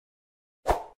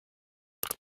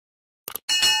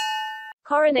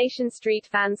Coronation Street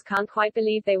fans can't quite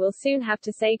believe they will soon have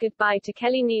to say goodbye to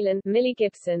Kelly Neelan, Millie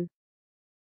Gibson.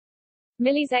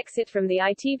 Millie's exit from the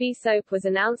ITV soap was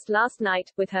announced last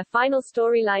night, with her final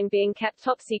storyline being kept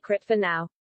top secret for now.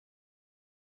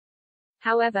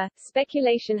 However,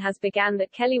 speculation has begun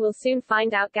that Kelly will soon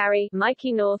find out Gary,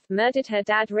 Mikey North, murdered her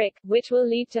dad Rick, which will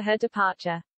lead to her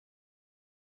departure.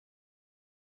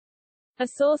 A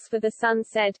source for The Sun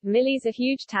said, "Millie's a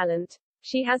huge talent.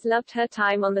 She has loved her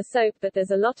time on the soap, but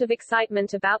there's a lot of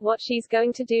excitement about what she's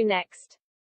going to do next.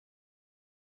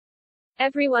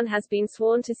 Everyone has been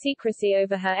sworn to secrecy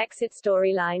over her exit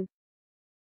storyline.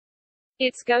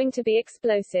 It's going to be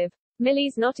explosive.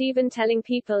 Millie's not even telling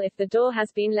people if the door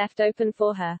has been left open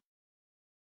for her."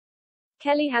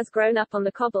 Kelly has grown up on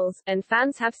the cobbles, and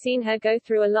fans have seen her go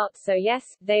through a lot, so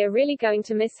yes, they are really going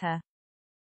to miss her.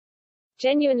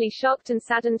 Genuinely shocked and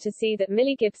saddened to see that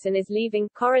Millie Gibson is leaving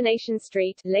Coronation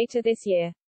Street later this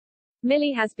year.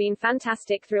 Millie has been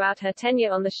fantastic throughout her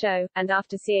tenure on the show, and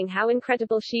after seeing how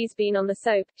incredible she's been on the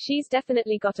soap, she's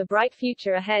definitely got a bright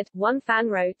future ahead, one fan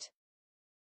wrote.